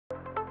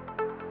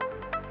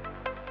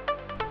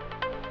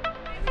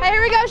Hey,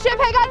 here we go, Ship.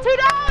 Hey, got 2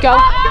 dogs. Go,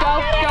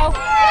 go,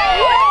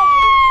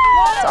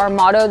 go. Our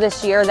motto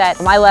this year that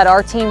I let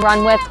our team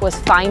run with was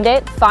find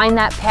it, find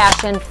that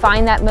passion,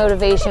 find that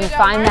motivation,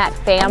 find that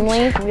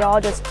family. We all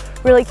just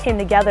really came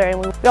together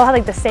and we all had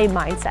like the same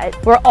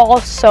mindset. We're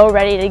all so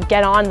ready to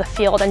get on the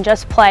field and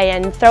just play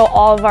and throw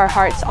all of our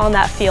hearts on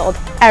that field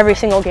every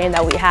single game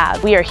that we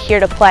have. We are here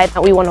to play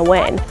and we want to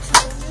win.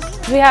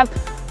 We have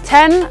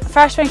 10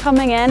 freshmen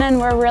coming in and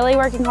we're really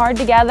working hard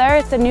together.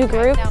 It's a new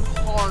group.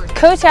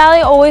 Coach Allie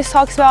always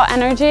talks about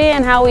energy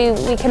and how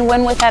we can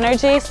win with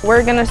energy.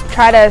 We're going to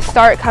try to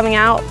start coming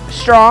out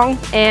strong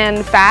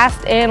and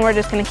fast, and we're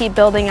just going to keep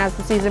building as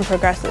the season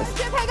progresses.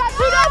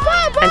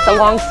 It's a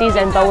long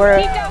season, but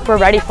we're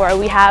ready for it.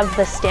 We have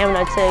the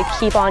stamina to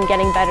keep on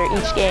getting better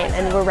each game,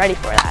 and we're ready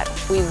for that.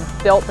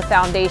 We've built the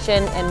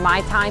foundation in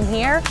my time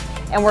here,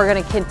 and we're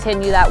going to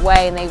continue that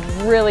way, and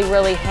they've really,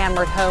 really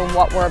hammered home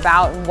what we're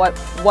about and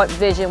what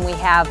vision we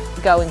have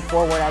going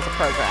forward as a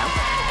program.